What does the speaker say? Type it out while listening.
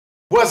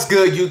What's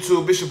good,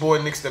 YouTube? It's your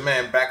boy Nix the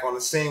Man back on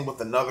the scene with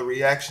another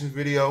reaction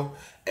video.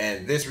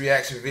 And this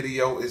reaction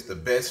video is the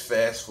best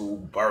fast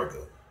food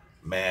burger.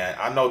 Man,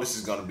 I know this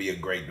is going to be a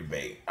great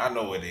debate. I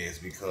know it is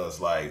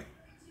because, like,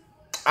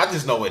 I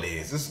just know it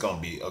is. This is going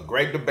to be a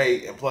great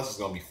debate, and plus it's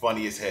going to be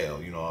funny as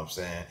hell. You know what I'm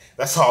saying?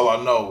 That's all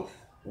I know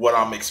what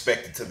I'm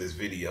expecting to this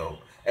video.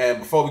 And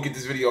before we get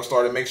this video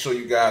started, make sure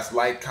you guys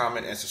like,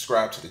 comment, and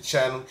subscribe to the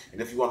channel.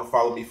 And if you want to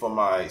follow me for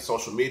my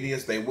social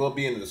medias, they will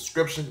be in the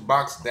description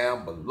box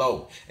down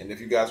below. And if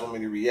you guys want me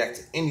to react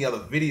to any other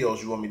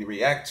videos you want me to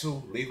react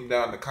to, leave them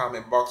down in the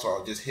comment box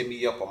or just hit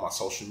me up on my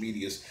social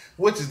medias,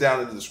 which is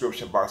down in the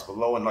description box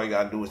below. And all you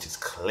got to do is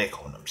just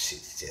click on them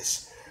shits.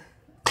 Just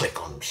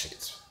click on them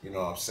shits. You know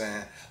what I'm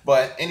saying?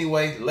 But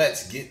anyway,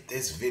 let's get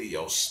this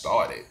video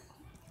started.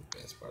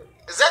 Best burger.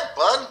 Is that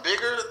bun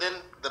bigger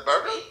than the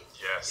burger?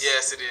 Yes.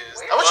 Yes, it is.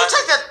 I want you to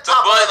take that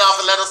top bun off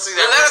and let us see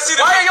that. Let us see.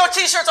 Why are your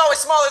t-shirts always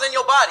smaller than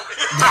your body?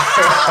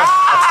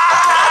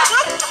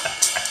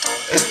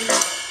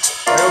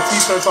 Your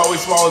t-shirts always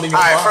smaller than your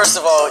body. Alright, first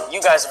of all,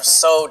 you guys are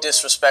so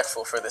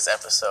disrespectful for this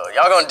episode.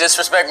 Y'all gonna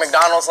disrespect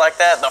McDonald's like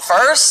that? The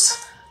first?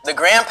 The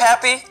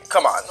Grandpappy?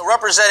 Come on.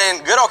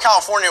 Representing good old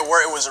California where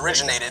it was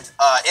originated,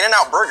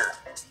 In-N-Out Burger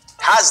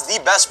has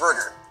the best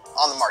burger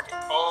on the market.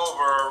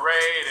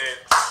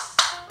 Overrated.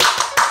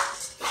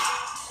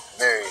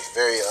 Very,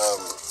 very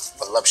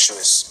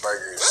voluptuous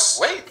burgers.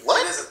 Wait,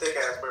 what? It is a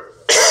thick-ass burger.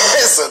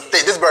 It's a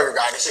thick, this burger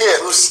guy is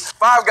hips.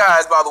 Five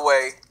Guys, by the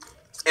way,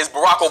 is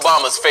Barack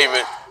Obama's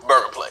favorite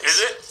burger place.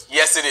 Is it?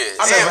 Yes, it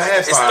is. I never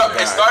had Five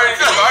Guys. It started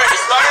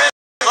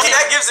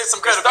that gives it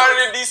some credit. It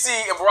started in D.C.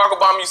 and Barack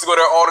Obama used to go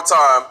there all the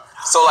time.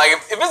 So, like,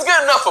 if it's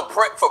good enough for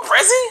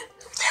Prezi?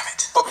 Damn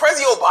it. For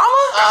Prezi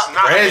Obama?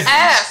 Not Prezi.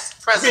 Ass.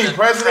 You mean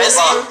President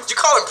Obama? Did you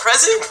call him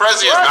Prezi?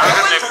 Prezi is not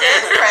a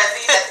thing.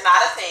 Prezi, that's not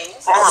a thing.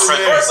 Former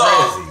president. First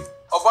off,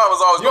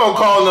 Obama's always You don't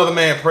call another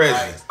man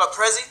Prezi. But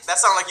Prezi, that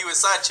sounds like you his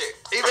side chick.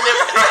 Even if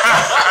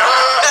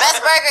The best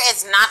burger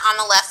is not on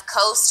the left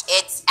coast.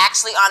 It's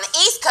actually on the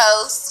East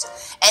Coast,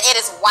 and it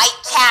is White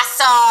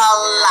Castle.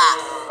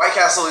 White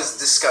Castle is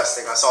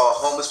disgusting. I saw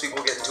homeless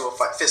people get into a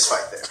fist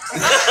fight there.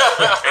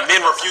 And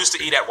then refused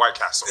to eat at White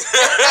Castle.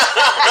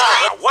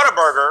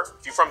 Whataburger,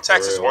 if you're from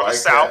Texas or the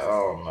South,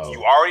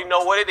 you already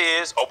know what it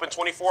is. Open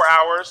 24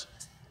 hours.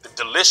 The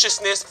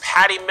deliciousness,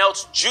 patty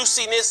melts,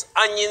 juiciness,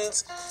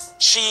 onions,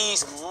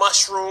 cheese,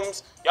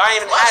 mushrooms. Y'all ain't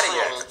even had it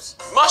yet.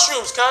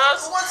 Mushrooms,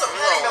 cuz. Who wants a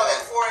patty melt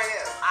at 4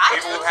 a.m.?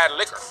 People who had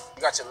liquor.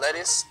 You got your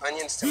lettuce,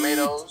 onions,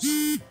 tomatoes,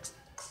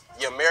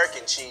 your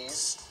American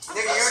cheese.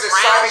 Nigga, you're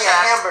describing a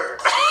hamburger.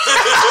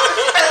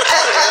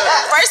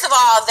 First of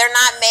all, they're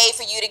not made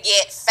for you to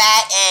get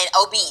fat and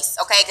obese,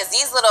 okay? Because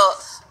these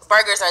little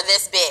burgers are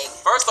this big.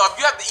 First off,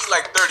 you have to eat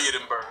like 30 of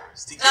them burgers.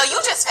 No, you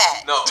just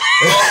fat. No.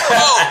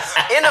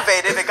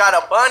 Innovative. It got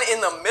a bun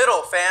in the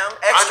middle, fam.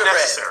 Extra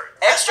Unnecessary.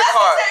 bread, extra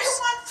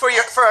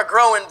carbs for a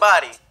growing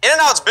body.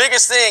 In-N-Out's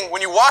biggest thing,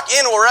 when you walk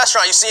into a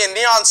restaurant, you see a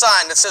neon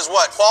sign that says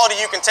what? Quality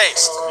you can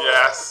taste.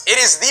 Yes. It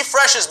is the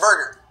freshest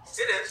burger.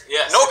 It is.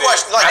 Yes. No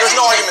question. Like, there's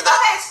no argument there.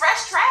 Okay, it's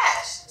fresh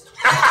trash.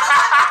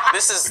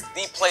 This is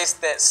the place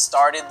that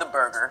started the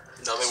burger.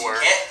 No, they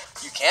weren't.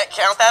 You can't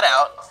count that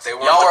out. They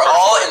weren't Y'all the were first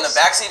all place. in the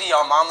backseat of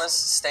y'all mama's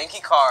stanky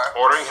car,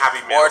 Ordering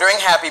Happy Meals. ordering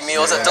Happy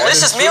Meals. Yeah, A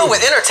delicious that is meal true.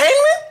 with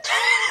entertainment?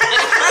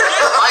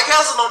 White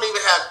Castle don't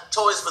even have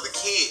toys for the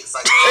kids.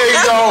 Like, They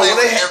don't. they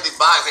They have empty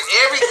box. And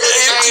every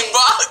Empty chain,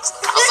 box.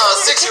 I saw a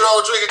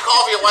 6-year-old drinking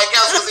coffee at White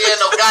Castle because he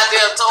had no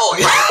goddamn toy.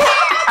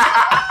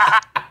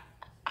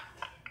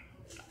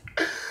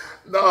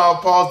 No, I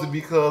paused it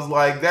because,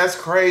 like, that's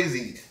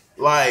crazy.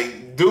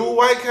 Like, do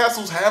White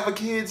Castles have a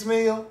kids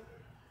meal?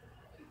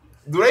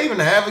 Do they even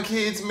have a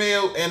kids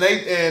meal? And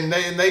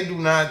they do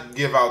not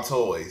give out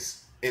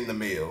toys in the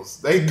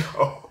meals. They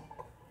don't.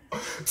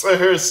 So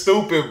they're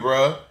stupid,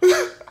 bruh.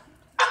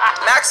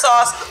 Mac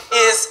sauce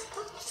is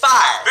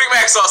fire. Big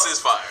Mac sauce is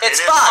fire. It's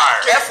It is fire.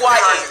 fire.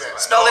 F-Y-E.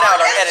 Spell it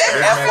out on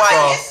editor. Big Mac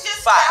F-Y-E. sauce.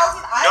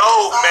 Fire.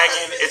 No,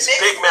 Megan, it's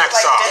Big Mac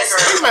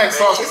sauce. Big Mac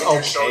sauce is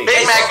okay.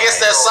 Big Mac gets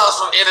that sauce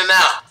from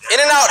In-N-Out.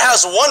 In-N-Out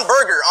has one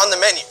burger on the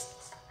menu.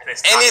 And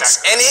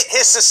And it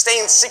has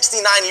sustained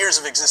 69 years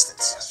of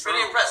existence. It's pretty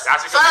impressive.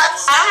 That's because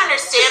I don't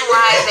understand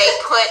why they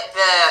put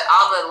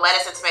all the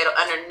lettuce and tomato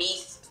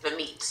underneath the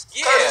meat.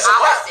 Yeah.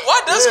 Opposite.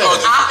 Why does Yeah.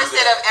 Golden do Opposite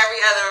that? of every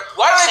other.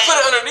 Why do they put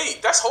it chain. underneath?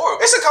 That's horrible.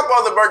 There's a couple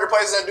other burger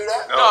places that do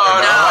that. No,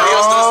 nobody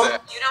else does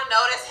that. You don't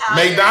notice how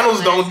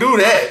McDonald's don't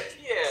do that.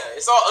 Yeah,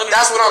 it's all underneath.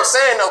 That's what the I'm burger.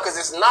 saying though, because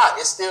it's not.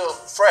 It's still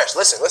fresh.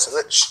 Listen.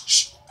 Shh,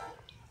 shh.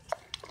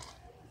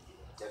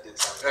 That did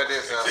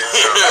sound that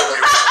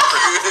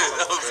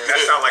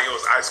sounded like it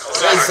was ice cold.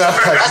 That sounds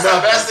like That's the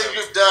nothing. best thing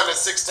you've done in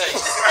 6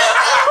 days.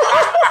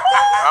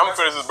 I'm gonna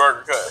finish this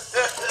burger cut.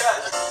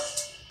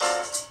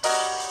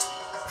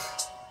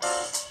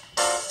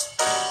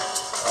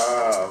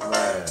 Oh,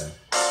 man.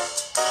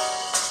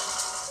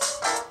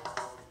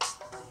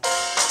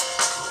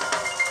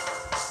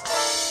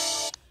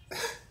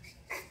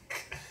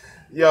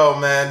 Yo,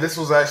 man, this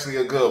was actually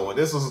a good one.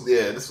 This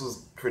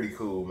was pretty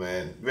cool,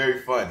 man. Very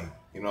funny.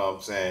 You know what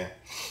I'm saying?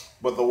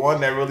 But the one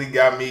that really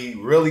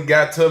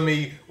got to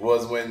me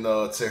was when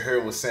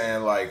Tahir was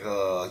saying like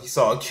he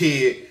saw a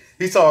kid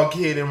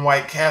in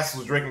White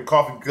Castle drinking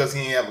coffee because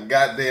he ain't have a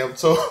goddamn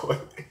toy.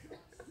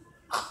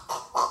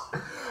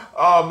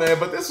 Oh man,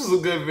 but this was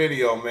a good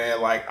video,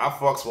 man. Like I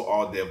fucks with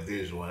All Depth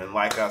Visual, and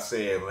like I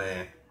said,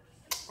 man,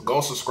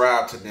 go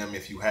subscribe to them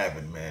if you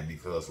haven't, man,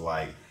 because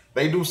like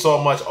they do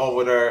so much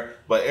over there,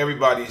 but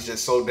everybody's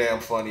just so damn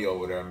funny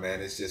over there,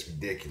 man. It's just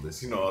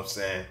ridiculous, you know what I'm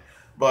saying?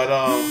 But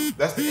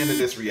that's the end of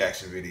this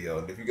reaction video.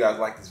 And if you guys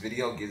like this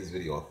video, give this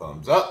video a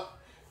thumbs up.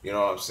 You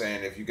know what I'm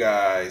saying? If you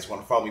guys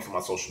want to follow me for my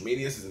social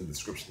medias, it's in the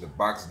description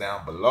box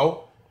down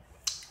below.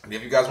 And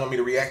if you guys want me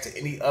to react to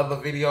any other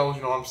videos,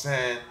 you know what I'm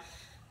saying,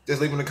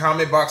 just leave in the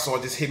comment box or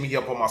just hit me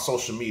up on my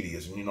social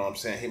medias. You know what I'm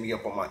saying? Hit me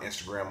up on my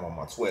Instagram or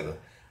my Twitter.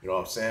 You know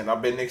what I'm saying?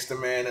 I've been Nix the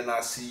Man, and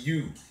I'll see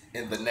you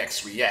in the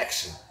next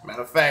reaction.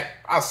 Matter of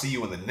fact, I'll see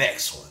you in the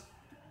next one.